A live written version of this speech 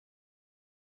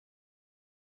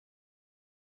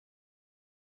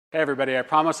Hey everybody, I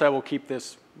promise I will keep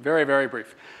this very, very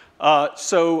brief.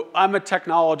 So I'm a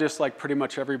technologist like pretty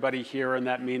much everybody here, and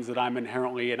that means that I'm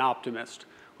inherently an optimist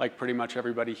like pretty much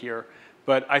everybody here.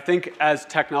 But I think as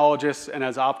technologists and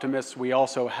as optimists, we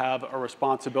also have a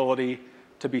responsibility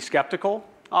to be skeptical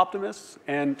optimists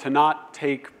and to not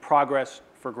take progress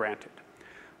for granted.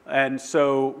 And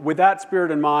so with that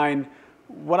spirit in mind,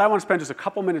 what I want to spend just a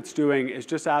couple minutes doing is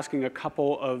just asking a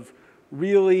couple of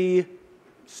really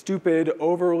stupid,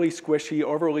 overly squishy,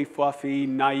 overly fluffy,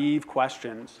 naive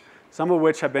questions, some of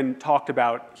which have been talked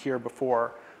about here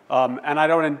before. And I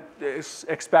don't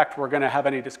expect we're going to have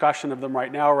any discussion of them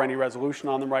right now or any resolution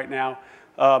on them right now.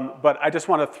 But I just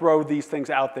want to throw these things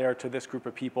out there to this group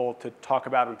of people to talk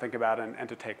about and think about and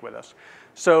to take with us.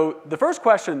 So the first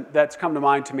question that's come to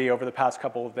mind to me over the past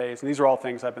couple of days, and these are all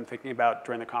things I've been thinking about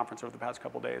during the conference over the past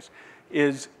couple of days,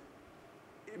 is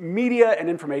media and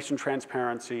information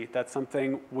transparency. That's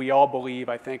something we all believe,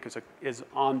 I think, is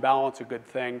on balance a good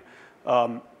thing.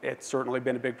 It's certainly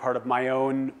been a big part of my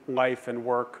own life and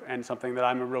work, and something that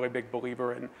I'm a really big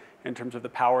believer in terms of the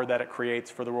power that it creates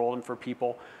for the world and for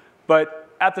people. But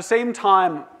at the same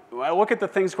time, I look at the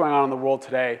things going on in the world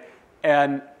today,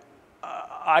 and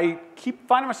I keep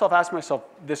finding myself asking myself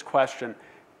this question.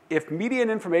 If media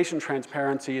and information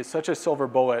transparency is such a silver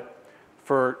bullet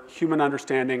for human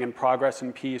understanding and progress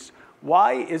and peace,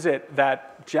 why is it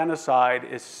that genocide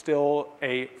is still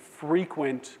a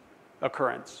frequent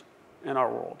occurrence in our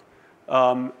world?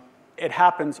 It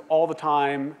happens all the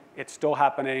time. It's still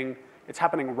happening. It's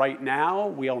happening right now.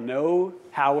 We all know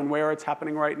how and where it's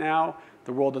happening right now.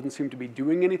 The world doesn't seem to be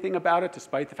doing anything about it,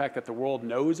 despite the fact that the world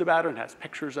knows about it and has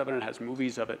pictures of it and has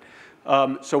movies of it.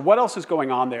 So what else is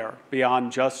going on there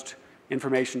beyond just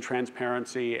information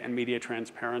transparency and media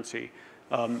transparency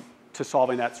to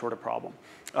solving that sort of problem?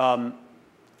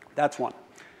 That's one.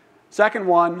 Second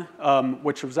one,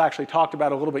 which was actually talked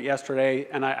about a little bit yesterday,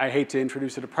 and I hate to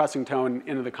introduce a depressing tone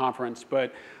into the conference,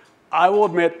 but I will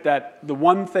admit that the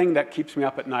one thing that keeps me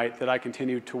up at night that I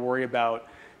continue to worry about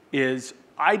is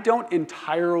I don't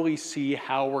entirely see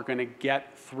how we're going to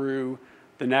get through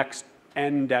the next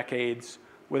N decades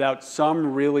without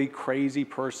some really crazy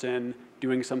person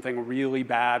doing something really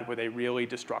bad with a really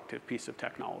destructive piece of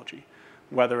technology,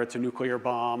 whether it's a nuclear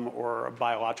bomb or a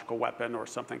biological weapon or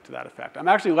something to that effect. I'm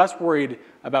actually less worried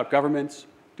about governments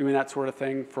doing that sort of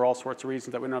thing for all sorts of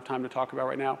reasons that we don't have time to talk about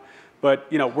right now. But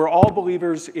we're all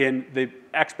believers in the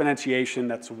exponentiation.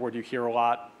 That's a word you hear a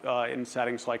lot in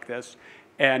settings like this,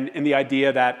 and in the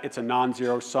idea that it's a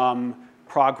non-zero sum,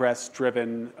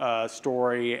 progress-driven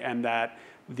story, and that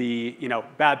the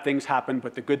bad things happen,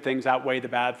 but the good things outweigh the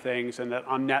bad things, and that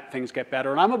on net things get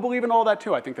better. And I'm a believer in all that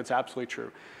too. I think that's absolutely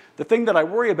true. The thing that I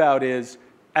worry about is,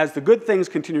 as the good things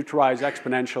continue to rise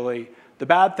exponentially, the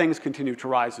bad things continue to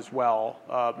rise as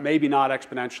well. Maybe not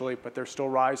exponentially, but they're still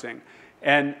rising.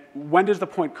 And when does the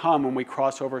point come when we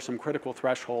cross over some critical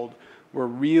threshold where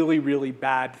really, really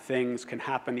bad things can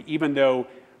happen, even though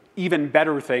even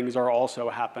better things are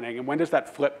also happening? And when does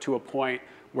that flip to a point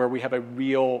where we have a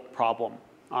real problem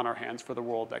on our hands for the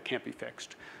world that can't be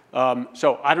fixed?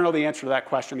 So I don't know the answer to that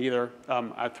question either.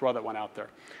 I'd throw that one out there.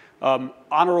 On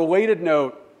a related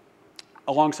note,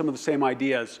 along some of the same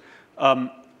ideas,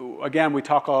 again, we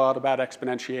talk a lot about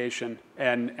exponentiation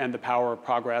and the power of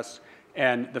progress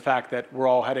and the fact that we're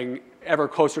all heading ever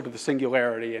closer to the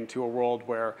singularity into a world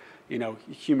where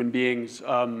human beings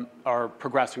are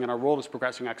progressing and our world is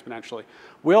progressing exponentially.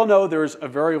 We all know there's a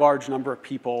very large number of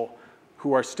people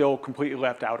who are still completely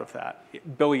left out of that,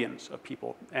 billions of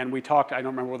people. And we talked, I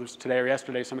don't remember whether it was today or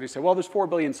yesterday, somebody said, well, there's 4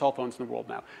 billion cell phones in the world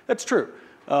now. That's true.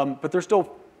 But there's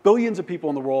still billions of people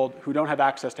in the world who don't have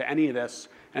access to any of this,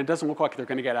 and it doesn't look like they're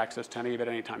going to get access to any of it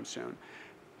anytime soon.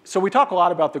 So we talk a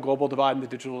lot about the global divide and the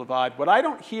digital divide. What I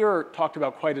don't hear talked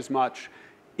about quite as much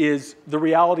is the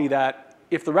reality that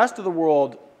if the rest of the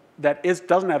world that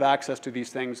doesn't have access to these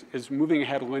things is moving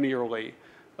ahead linearly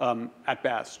at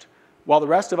best, while the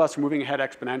rest of us are moving ahead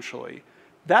exponentially,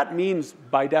 that means,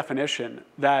 by definition,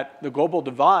 that the global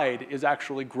divide is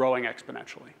actually growing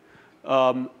exponentially.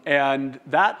 And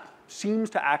that seems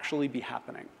to actually be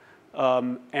happening.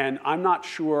 And I'm not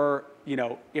sure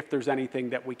if there's anything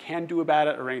that we can do about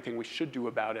it or anything we should do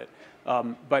about it.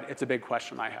 But it's a big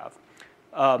question I have.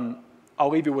 I'll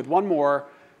leave you with one more,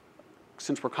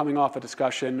 since we're coming off a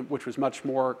discussion which was much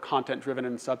more content-driven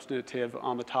and substantive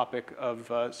on the topic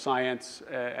of science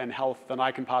and health than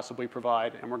I can possibly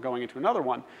provide, and we're going into another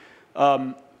one.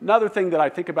 Another thing that I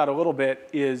think about a little bit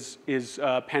is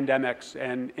pandemics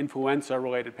and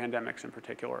influenza-related pandemics in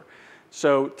particular.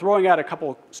 So throwing out a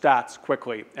couple stats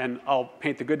quickly, and I'll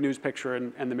paint the good news picture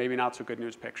and the maybe not so good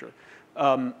news picture.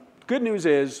 good news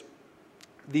is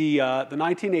the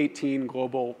 1918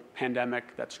 global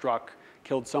pandemic that struck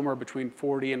killed somewhere between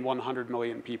 40 and 100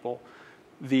 million people.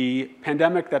 The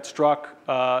pandemic that struck,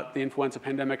 the influenza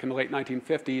pandemic in the late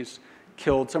 1950s,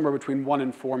 killed somewhere between 1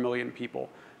 and 4 million people.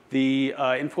 The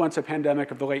influenza pandemic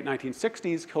of the late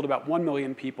 1960s killed about 1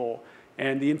 million people,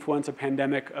 and the influenza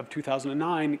pandemic of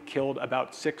 2009 killed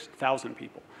about 6,000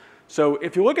 people. So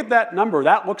if you look at that number,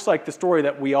 that looks like the story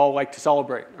that we all like to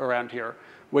celebrate around here,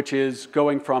 which is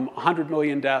going from 100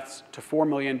 million deaths to 4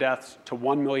 million deaths to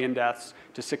 1 million deaths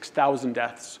to 6,000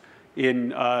 deaths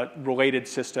in related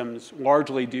systems,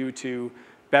 largely due to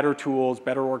better tools,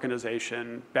 better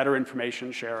organization, better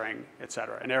information sharing, et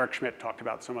cetera. And Eric Schmidt talked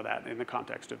about some of that in the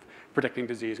context of predicting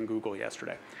disease in Google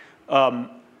yesterday.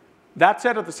 That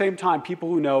said, at the same time, people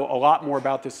who know a lot more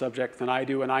about this subject than I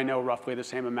do, and I know roughly the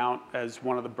same amount as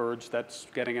one of the birds that's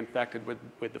getting infected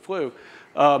with the flu,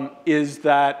 is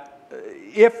that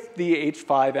if the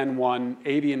H5N1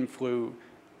 avian flu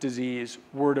disease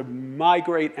were to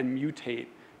migrate and mutate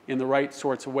in the right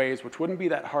sorts of ways, which wouldn't be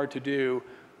that hard to do,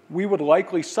 we would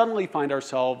likely suddenly find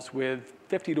ourselves with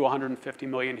 50 to 150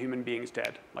 million human beings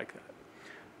dead like that.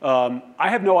 I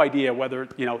have no idea whether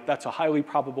that's a highly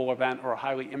probable event or a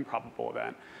highly improbable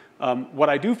event. What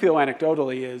I do feel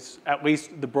anecdotally is at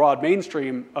least the broad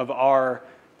mainstream of our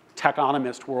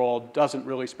techonomist world doesn't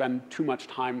really spend too much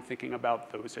time thinking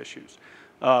about those issues.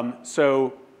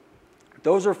 So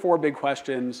those are 4 big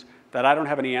questions that I don't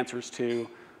have any answers to.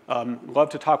 Love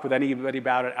to talk with anybody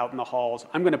about it out in the halls.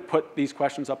 I'm going to put these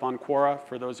questions up on Quora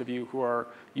for those of you who are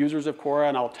users of Quora,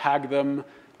 and I'll tag them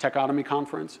Techonomy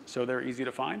Conference, so they're easy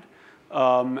to find.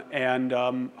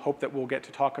 Hope that we'll get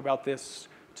to talk about this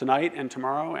tonight and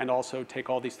tomorrow, and also take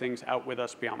all these things out with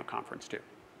us beyond the conference too.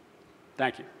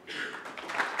 Thank you.